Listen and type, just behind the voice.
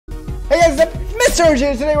Hey guys, it's Mr.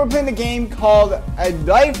 OJ. Today we're playing the game called A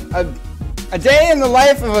Day in the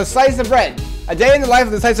Life of a Slice of Bread. A Day in the Life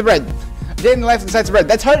of the Slice of Bread. A Day in the Life of the Slice of Bread.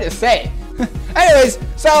 That's hard to say. Anyways,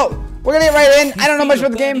 so we're gonna get right in. I don't know much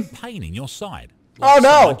about the game. Pain in your side. Like oh no!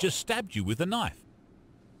 Someone just stabbed you with a knife.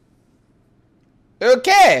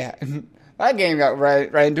 Okay, that game got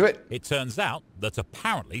right into it. It turns out that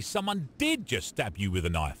apparently someone did just stab you with a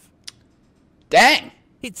knife. Dang!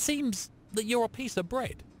 It seems that you're a piece of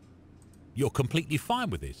bread. You're completely fine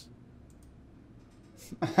with this.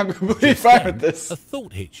 I'm completely fine with this. A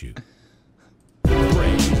thought hits you.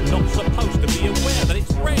 Bread is not supposed to be aware that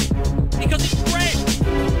it's bread, because it's bread.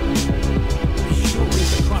 This sure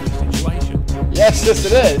is a crummy situation. Yes,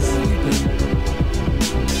 it is.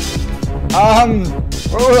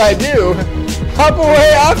 What would I do? Hop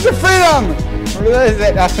away off to freedom! Realize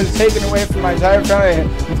that I was taken away from my entire family,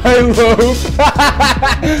 my loaf,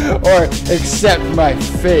 or accept my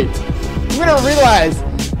fate. I'm gonna realize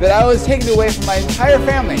that I was taken away from my entire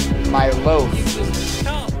family, my loaf. You just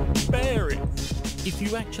can't bear it. If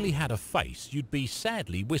you actually had a face, you'd be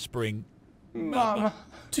sadly whispering, "Mama,"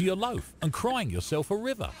 to your loaf and crying yourself a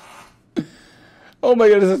river. Oh my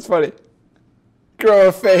goodness, that's funny. Grow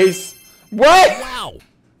a face. What? Wow,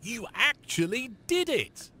 you actually did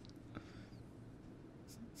it.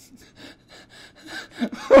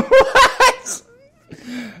 What?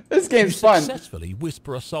 This game's fun. You successfully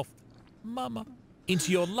whisper a soft "Mama"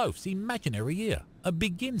 into your loaf's imaginary ear and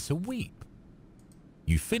begin to weep.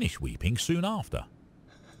 You finish weeping soon after.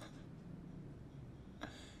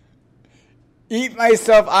 Eat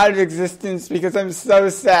myself out of existence because I'm so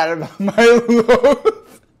sad about my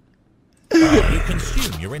loaf. You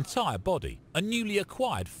consume your entire body, a newly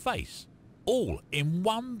acquired face, all in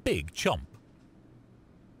one big chomp.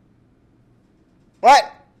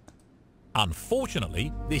 What?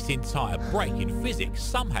 Unfortunately, this entire break in physics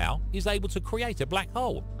somehow is able to create a black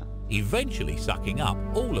hole, eventually sucking up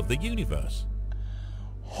all of the universe.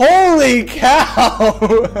 Holy cow!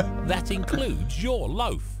 That includes your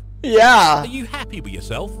loaf. Yeah. Are you happy with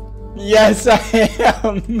yourself? Yes, I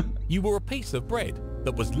am. You were a piece of bread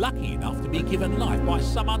that was lucky enough to be given life by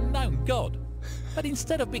some unknown god. But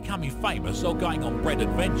instead of becoming famous or going on bread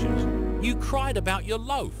adventures, you cried about your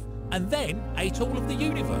loaf and then ate all of the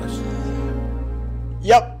universe.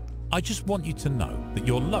 Yep. I just want you to know that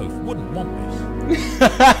your loaf wouldn't want this.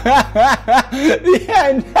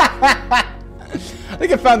 Yeah, I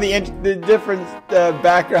think I found the different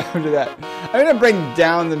background to that. I'm going to bring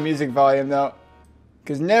down the music volume, though,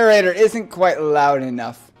 because narrator isn't quite loud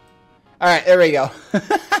enough. Alright, there we go.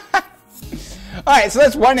 Alright, so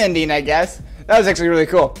that's one ending, I guess. That was actually really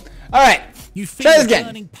cool. Alright, you try this feel a again.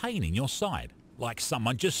 burning pain in your side, like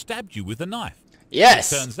someone just stabbed you with a knife.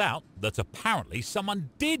 Yes. It turns out that apparently someone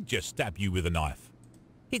did just stab you with a knife.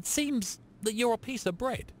 It seems that you're a piece of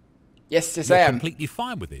bread. Yes, I You're am. completely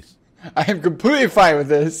fine with this. I am completely fine with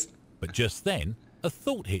this. But just then, a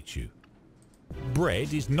thought hits you.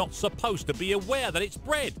 Bread is not supposed to be aware that it's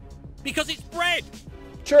bread, because it's bread.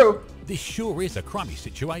 True. This sure is a crummy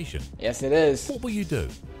situation. Yes, it is. What will you do?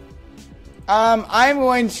 I'm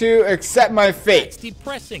going to accept my fate. It's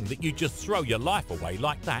depressing that you just throw your life away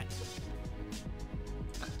like that.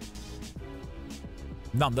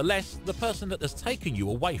 Nonetheless, the person that has taken you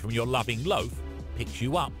away from your loving loaf picks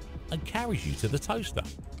you up and carries you to the toaster.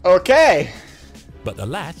 Okay. But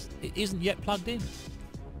alas, it isn't yet plugged in.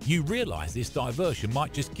 You realise this diversion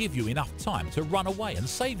might just give you enough time to run away and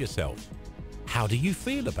save yourself. How do you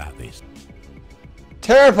feel about this?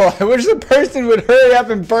 Terrible. I wish the person would hurry up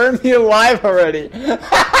and burn me alive already.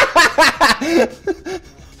 I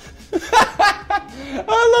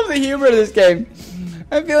love the humor of this game.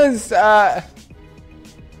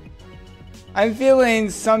 I'm feeling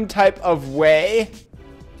some type of way.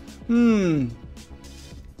 This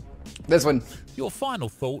one. Your final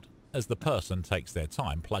thought, as the person takes their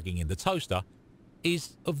time plugging in the toaster,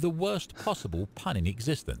 is of the worst possible pun in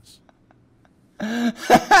existence.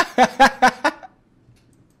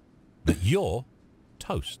 That you're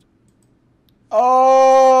toast.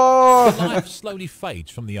 Oh! The life slowly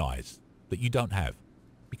fades from the eyes that you don't have,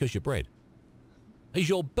 because you're bread. As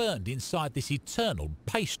you're burned inside this eternal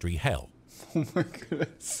pastry hell. Oh my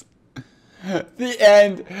goodness. The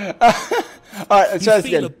end. Alright, let's try this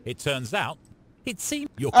again. It turns out, it seemed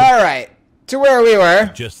you're... Alright, to where we were.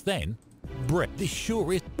 Just then, bread, this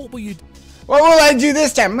sure is... What will you do? What will I do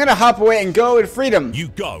this time? I'm gonna hop away and go with freedom. You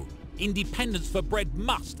go. Independence for bread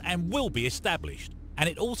must and will be established. And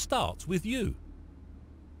it all starts with you.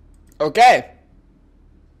 Okay.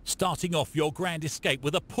 Starting off your grand escape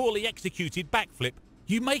with a poorly executed backflip,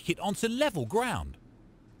 you make it onto level ground.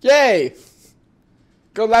 Yay!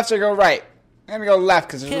 Go left or go right? I'm gonna go left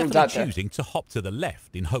because there's rooms out Carefully there. choosing to hop to the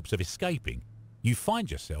left in hopes of escaping, you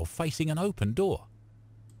find yourself facing an open door.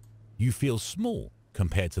 You feel small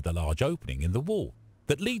compared to the large opening in the wall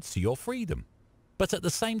that leads to your freedom, but at the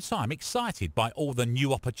same time excited by all the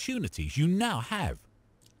new opportunities you now have.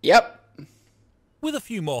 Yep. With a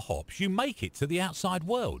few more hops, you make it to the outside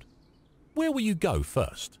world. Where will you go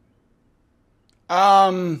first?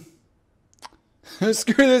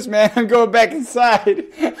 Screw this, man. I'm going back inside.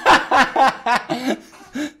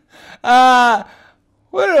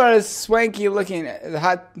 What about a swanky looking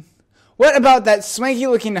What about that swanky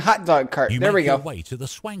looking hot dog cart? There we go. You make your way to the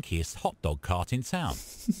swankiest hot dog cart in town,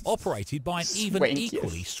 operated by an even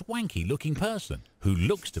equally swanky looking person who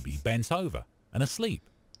looks to be bent over and asleep,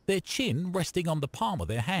 their chin resting on the palm of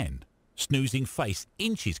their hand, snoozing face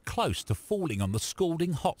inches close to falling on the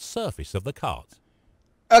scalding hot surface of the cart.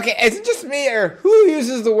 Okay, is it just me, or who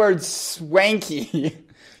uses the word swanky?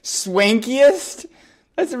 Swankiest?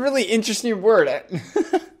 That's a really interesting word.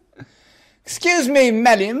 Excuse me,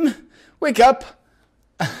 madam. Wake up.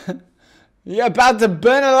 You're about to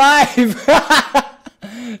burn alive.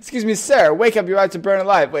 Excuse me, sir. Wake up, you're about to burn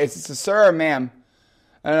alive. Wait, is this a sir or ma'am?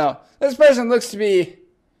 I don't know. This person looks to be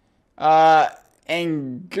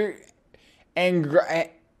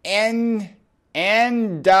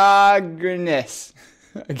androgynous.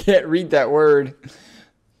 I can't read that word.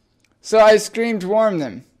 So I screamed to warn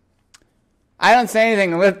them. I don't say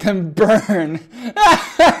anything, let them burn.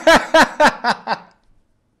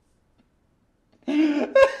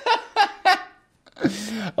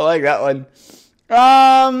 I like that one.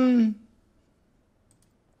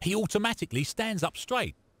 He automatically stands up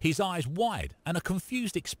straight, his eyes wide and a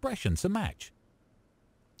confused expression to match.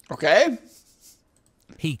 Okay.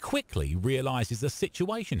 He quickly realizes the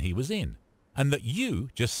situation he was in and that you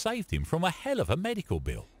just saved him from a hell of a medical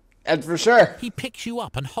bill. That's for sure. He picks you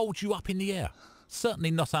up and holds you up in the air.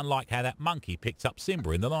 Certainly not unlike how that monkey picked up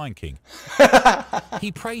Simba in The Lion King.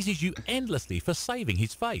 He praises you endlessly for saving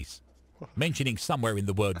his face, mentioning somewhere in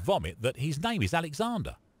the word vomit that his name is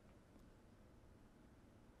Alexander.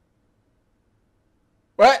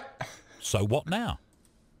 What? So what now?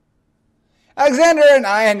 Alexander and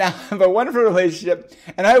I now have a wonderful relationship,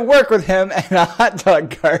 and I work with him in a hot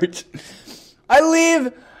dog cart. I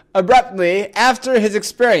leave abruptly after his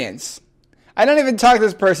experience. I don't even talk to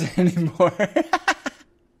this person anymore.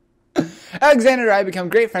 Alexander and I become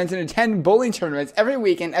great friends and attend bowling tournaments every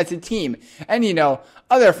weekend as a team. And, you know,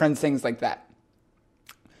 other friends, things like that.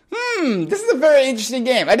 This is a very interesting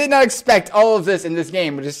game. I did not expect all of this in this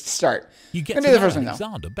game to just start. You get to know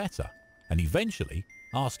Alexander better and eventually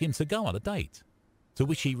ask him to go on a date. To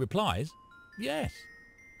which he replies, yes.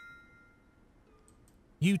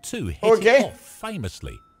 You two hit it off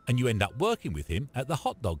famously and you end up working with him at the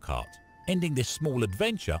hot dog cart, ending this small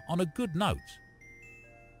adventure on a good note.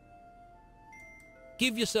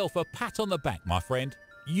 Give yourself a pat on the back, my friend.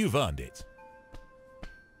 You've earned it.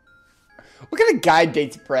 What kind of guy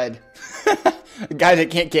dates bread? A guy that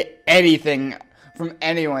can't get anything from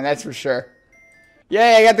anyone, that's for sure.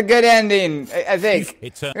 Yay, I got the good ending, I think.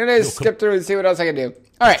 I'm going to skip through and see what else I can do.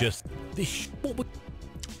 Alright.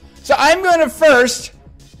 So I'm going to first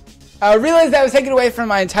realize that I was taken away from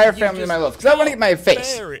my entire family and my love. Because I want to get my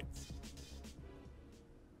face.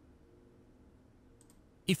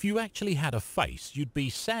 If you actually had a face, you'd be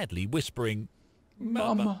sadly whispering,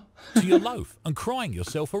 Mama, to your loaf and crying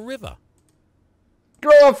yourself a river.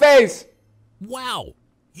 Grow a face! Wow,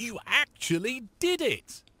 you actually did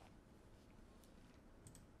it!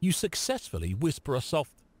 You successfully whisper a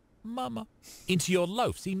soft, Mama, into your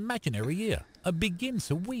loaf's imaginary ear and begin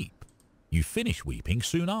to weep. You finish weeping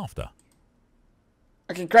soon after.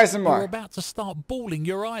 I can cry some more. You're about to start bawling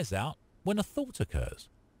your eyes out when a thought occurs.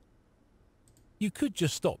 You could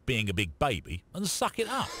just stop being a big baby and suck it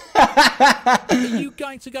up. Are you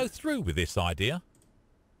going to go through with this idea?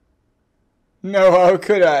 No, how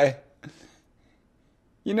could I?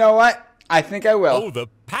 You know what? I think I will. Oh, the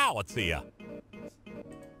power to you.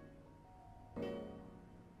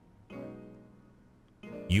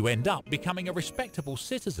 You end up becoming a respectable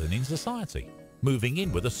citizen in society, moving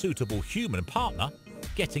in with a suitable human partner,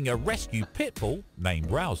 getting a rescue pit bull named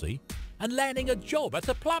Rousey, and landing a job at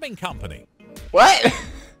a plumbing company. What?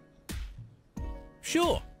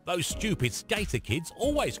 Sure, those stupid skater kids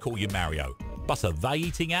always call you Mario, but are they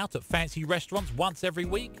eating out at fancy restaurants once every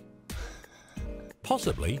week?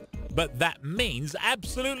 Possibly, but that means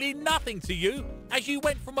absolutely nothing to you, as you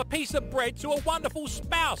went from a piece of bread to a wonderful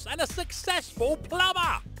spouse and a successful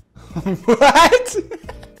plumber. What?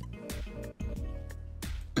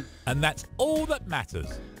 And that's all that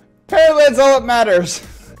matters. Apparently that's all that matters.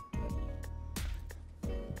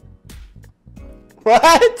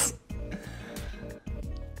 What?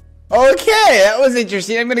 Okay, that was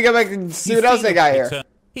interesting. I'm gonna go back and see what else I got here.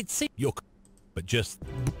 It's your, but just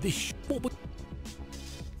this.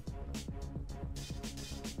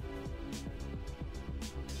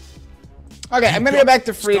 Okay, I'm gonna go back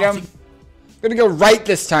to freedom. I'm gonna go right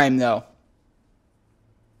this time, though.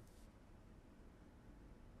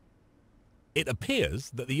 It appears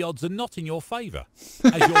that the odds are not in your favour,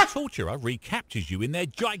 as your torturer recaptures you in their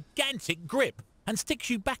gigantic grip and sticks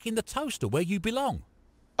you back in the toaster where you belong.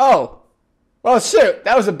 Oh. Well, shoot.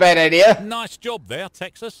 That was a bad idea. Nice job there,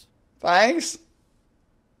 Texas. Thanks.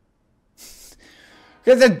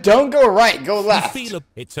 Because it don't go right, go left. You feel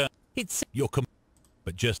it's your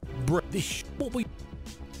but just this.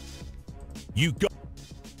 You go.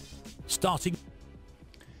 Starting.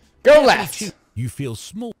 Go left. You feel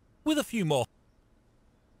small with a few more.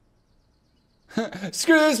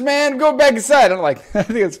 Screw this, man. Go back inside. I'm like, I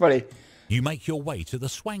think it's funny. You make your way to the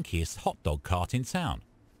swankiest hot dog cart in town,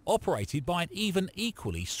 operated by an even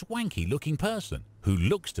equally swanky-looking person who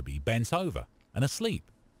looks to be bent over and asleep,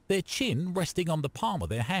 their chin resting on the palm of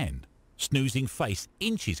their hand, snoozing face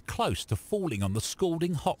inches close to falling on the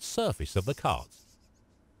scalding hot surface of the cart.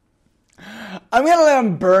 I'm going to let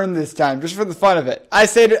them burn this time, just for the fun of it. I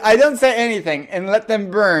don't say anything, and let them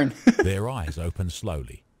burn. Their eyes open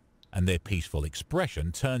slowly, and their peaceful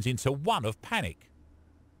expression turns into one of panic.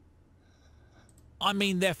 I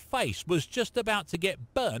mean, their face was just about to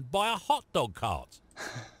get burnt by a hot dog cart.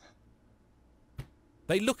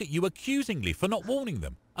 They look at you accusingly for not warning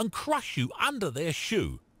them and crush you under their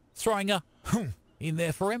shoe, throwing a in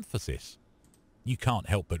there for emphasis. You can't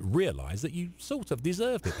help but realise that you sort of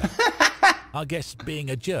deserved it, though. I guess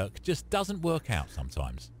being a jerk just doesn't work out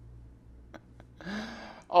sometimes.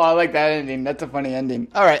 Oh, I like that ending. That's a funny ending.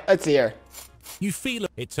 All right, let's see here. You feel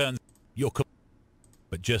it turns your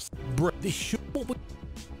but just this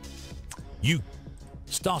you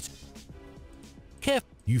start careful.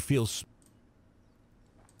 You feel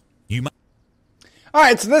you. All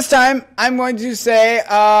right, so this time I'm going to say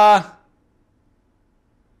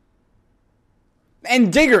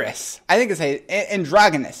androgynous. I think it's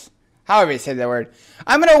androgynous. However you say that word.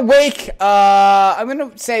 I'm gonna wake. I'm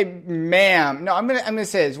gonna say, ma'am. No, I'm gonna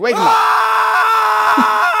say this. Wake him up.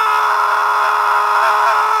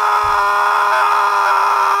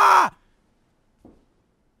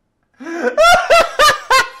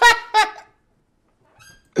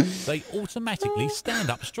 They automatically stand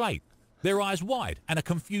up straight, their eyes wide and a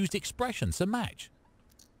confused expression to match.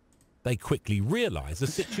 They quickly realise the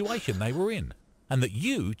situation they were in and that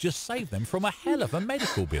you just saved them from a hell of a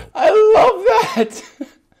medical bill. I love that.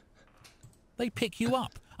 They pick you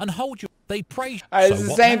up and hold you. They praise you. All right, it's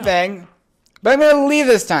the same thing, but I'm going to leave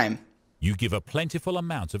this time. You give a plentiful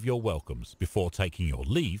amount of your welcomes before taking your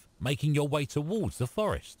leave, making your way towards the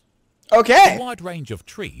forest. Okay. The wide range of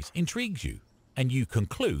trees intrigues you, and you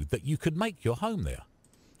conclude that you could make your home there.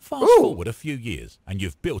 Fast forward a few years, and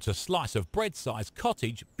you've built a slice of bread-sized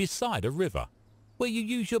cottage beside a river, where you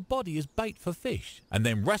use your body as bait for fish, and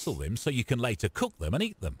then wrestle them so you can later cook them and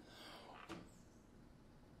eat them.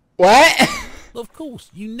 What? Of course,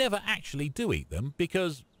 you never actually do eat them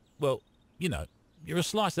because, well, you know, you're a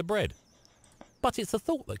slice of bread. But it's the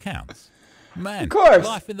thought that counts. Man, of course.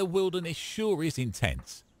 Life in the wilderness sure is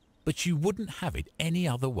intense, but you wouldn't have it any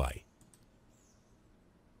other way.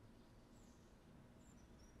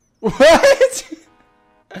 What?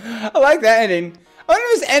 I like that ending. I wonder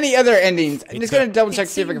if there's any other endings. I'm just going to double check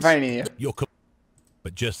to see if I can find any.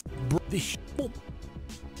 But just this.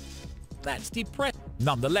 That's depressing.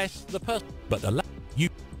 Nonetheless,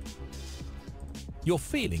 you're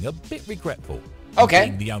feeling a bit regretful. Okay.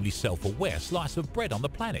 Being the only self-aware slice of bread on the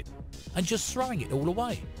planet and just throwing it all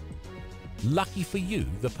away. Lucky for you,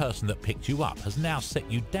 the person that picked you up has now set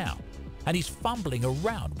you down and he's fumbling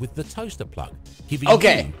around with the toaster plug, giving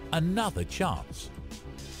you another chance.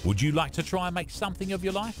 Would you like to try and make something of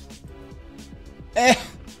your life?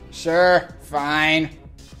 Sure, fine.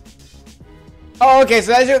 Oh, okay,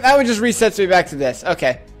 so that one just resets me back to this.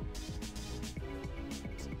 Okay.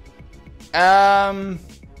 Yeah.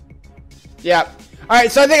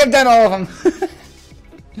 Alright, so I think I've done all of them.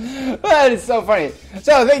 That is so funny.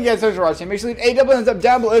 So, thank you guys so much for watching. Make sure to leave a double thumbs up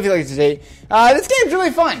down below if you like it today. This game's really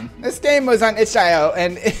fun. This game was on itch.io,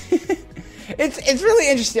 and it's really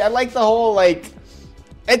interesting. I like the whole, like,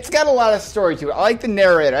 it's got a lot of story to it. I like the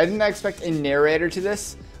narrator. I didn't expect a narrator to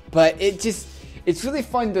this, but it's really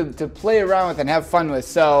fun to play around with and have fun with.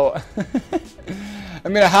 So,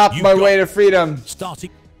 I'm going to hop my way to freedom.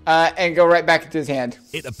 And go right back into his hand.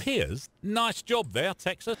 It appears. Nice job there,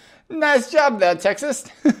 Texas. Nice job there, Texas.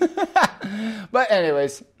 But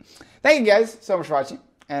anyways, Thank you guys so much for watching,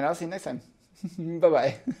 and I'll see you next time.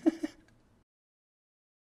 Bye-bye.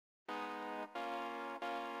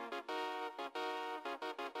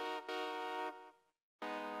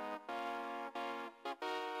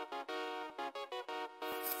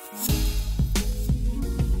 Thank